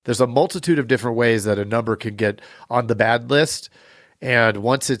There's a multitude of different ways that a number can get on the bad list. And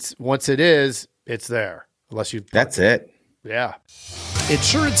once it is, it's there. Unless you. That's it. Yeah.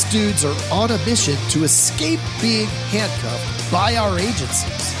 Insurance dudes are on a mission to escape being handcuffed by our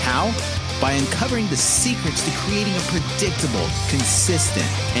agencies. How? By uncovering the secrets to creating a predictable, consistent,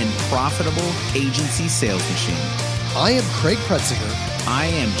 and profitable agency sales machine. I am Craig Pretzinger. I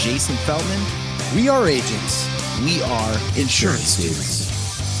am Jason Feldman. We are agents. We are insurance dudes.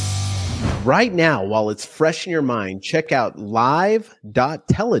 Right now, while it's fresh in your mind, check out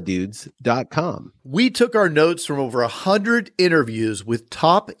live.teledudes.com. We took our notes from over 100 interviews with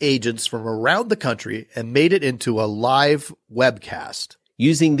top agents from around the country and made it into a live webcast.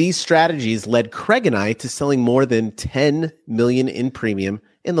 Using these strategies led Craig and I to selling more than $10 million in premium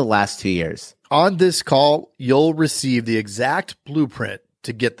in the last 2 years. On this call, you'll receive the exact blueprint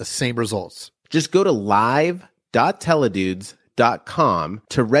to get the same results. Just go to live.teledudes.com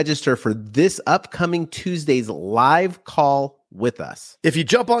to register for this upcoming Tuesday's live call with us. If you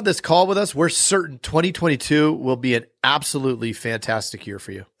jump on this call with us, we're certain 2022 will be an absolutely fantastic year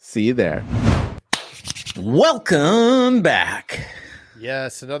for you. See you there. Welcome back.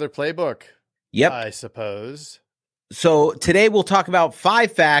 Yes, another playbook. Yep. I suppose. So today we'll talk about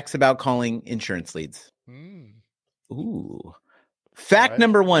 5 facts about calling insurance leads. Ooh. Fact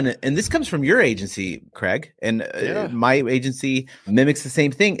number 1, and this comes from your agency, Craig, and my agency mimics the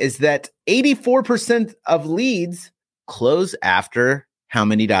same thing, is that 84% of leads close after how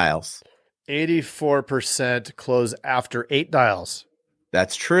many dials? 84% close after 8 dials.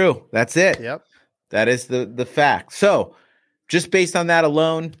 That's true. That's it. Yep. That is the fact. So just based on that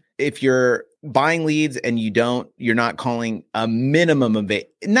alone, if you're buying leads and you're not calling a minimum of 8,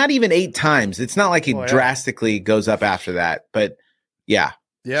 not even 8 times. It's not like it drastically goes up after that, but yeah.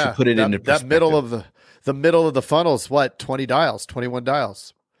 To put it into perspective. That middle of the funnel is what? 20 dials, 21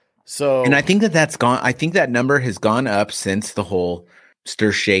 dials. So, and I think that's gone. I think that number has gone up since the whole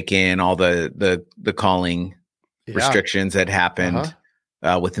stir shaking, all the calling restrictions that happened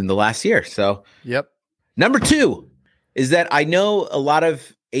within the last year. So, yep. Number 2 is that I know a lot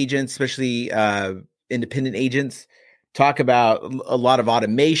of agents, especially independent agents, talk about a lot of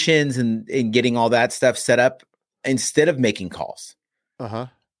automations and getting all that stuff set up instead of making calls.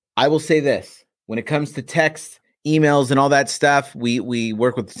 I will say this: when it comes to text, emails, and all that stuff, we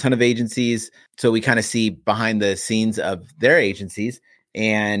work with a ton of agencies, so we kind of see behind the scenes of their agencies,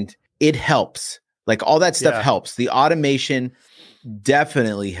 and it helps. Like all that stuff helps. The automation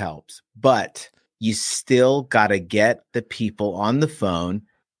definitely helps, but you still got to get the people on the phone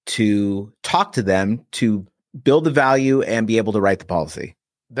to talk to them to build the value and be able to write the policy.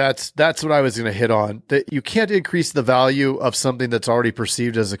 That's what I was going to hit on. That you can't increase the value of something that's already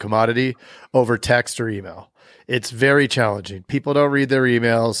perceived as a commodity over text or email. It's very challenging. People don't read their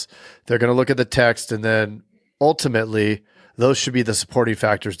emails. They're going to look at the text, and then ultimately those should be the supporting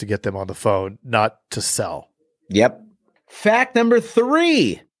factors to get them on the phone, not to sell. Yep. Fact number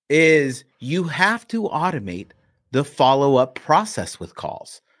 3 is you have to automate the follow-up process with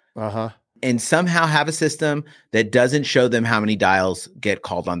calls. And somehow have a system that doesn't show them how many dials get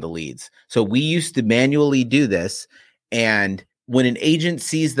called on the leads. So we used to manually do this. And when an agent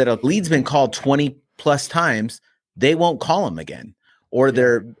sees that a lead's been called 20 plus times, they won't call them again, or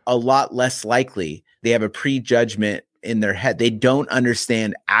they're a lot less likely. They have a prejudgment in their head. They don't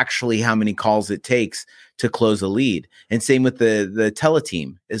understand actually how many calls it takes to close a lead. And same with the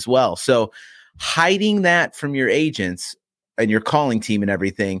teleteam as well. So hiding that from your agents and your calling team and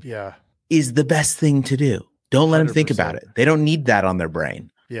everything is the best thing to do. Don't let them think about it. They don't need that on their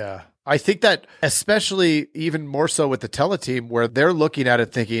brain. Yeah. I think that especially even more so with the teleteam, where they're looking at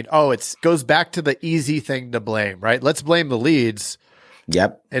it thinking, oh, it goes back to the easy thing to blame, right? Let's blame the leads.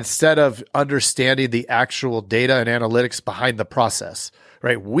 Yep. Instead of understanding the actual data and analytics behind the process,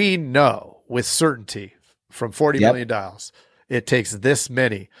 right? We know with certainty from 40 million dials, it takes this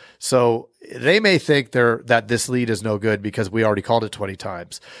many. So they may think that this lead is no good because we already called it 20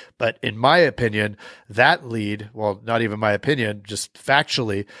 times. But in my opinion, that lead, well, not even my opinion, just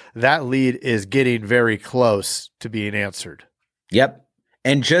factually, that lead is getting very close to being answered. Yep.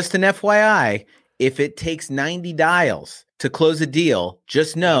 And just an FYI, if it takes 90 dials to close a deal,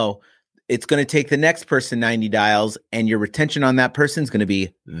 just know it's going to take the next person 90 dials, and your retention on that person is going to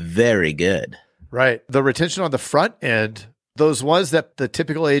be very good. Right. The retention on the front end, those ones that the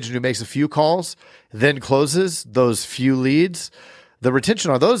typical agent who makes a few calls then closes those few leads, the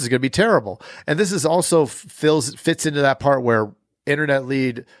retention on those is going to be terrible. And this is also fits into that part where internet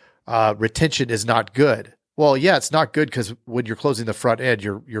lead retention is not good. Well, yeah, it's not good because when you're closing the front end,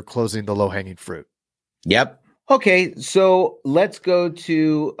 you're closing the low-hanging fruit. Yep. Okay, so let's go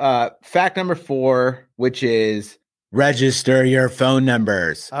to fact number 4, which is register your phone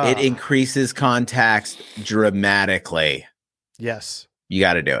numbers. It increases contacts dramatically. Yes. You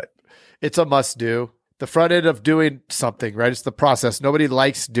got to do it. It's a must do. The front end of doing something, right? It's the process. Nobody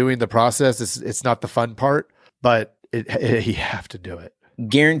likes doing the process. It's not the fun part, but you have to do it.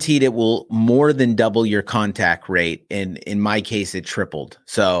 Guaranteed it will more than double your contact rate. And in my case, it tripled.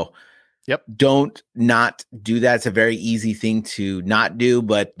 So don't not do that. It's a very easy thing to not do,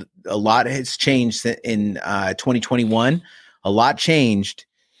 but a lot has changed in 2021. A lot changed,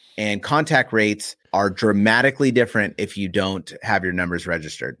 and contact rates are dramatically different if you don't have your numbers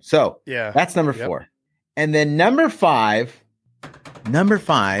registered. So that's number 4. And then number 5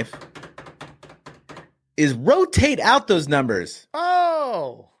 is rotate out those numbers.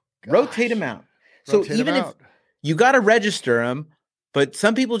 Oh, gosh. Rotate them out. So even if you got to register them, but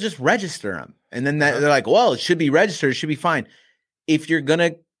some people just register them. And then they're like, well, it should be registered. It should be fine. If you're going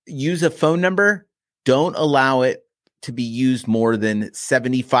to use a phone number, don't allow it to be used more than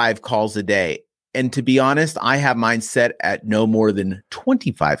 75 calls a day. And to be honest, I have mine set at no more than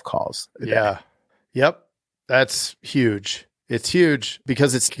 25 calls a day. Yep. That's huge. It's huge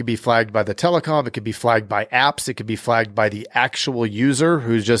because it can be flagged by the telecom. It can be flagged by apps. It can be flagged by the actual user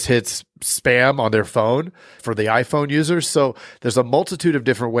who just hits spam on their phone for the iPhone users. So there's a multitude of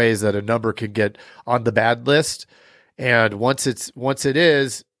different ways that a number can get on the bad list. And once it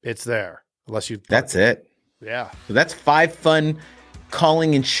is, it's there. That's it. Yeah. So that's 5 fun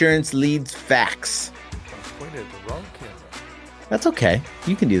calling insurance leads facts. I pointed at the wrong camera. That's okay.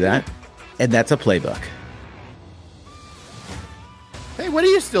 You can do that. And that's a playbook. Hey, what are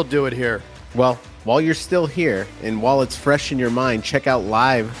you still doing here? Well, while you're still here and while it's fresh in your mind, check out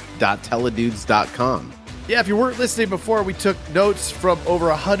live.teledudes.com. Yeah, if you weren't listening before, we took notes from over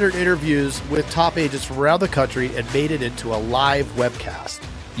 100 interviews with top agents from around the country and made it into a live webcast.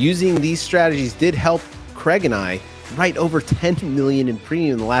 Using these strategies did help Craig and I write over $10 million in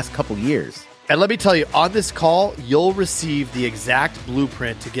premium in the last couple years. And let me tell you, on this call, you'll receive the exact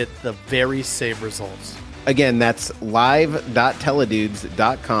blueprint to get the very same results. Again, that's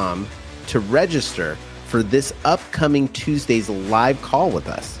live.teledudes.com to register for this upcoming Tuesday's live call with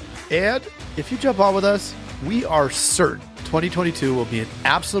us. And if you jump on with us, we are certain 2022 will be an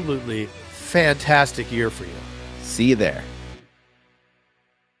absolutely fantastic year for you. See you there.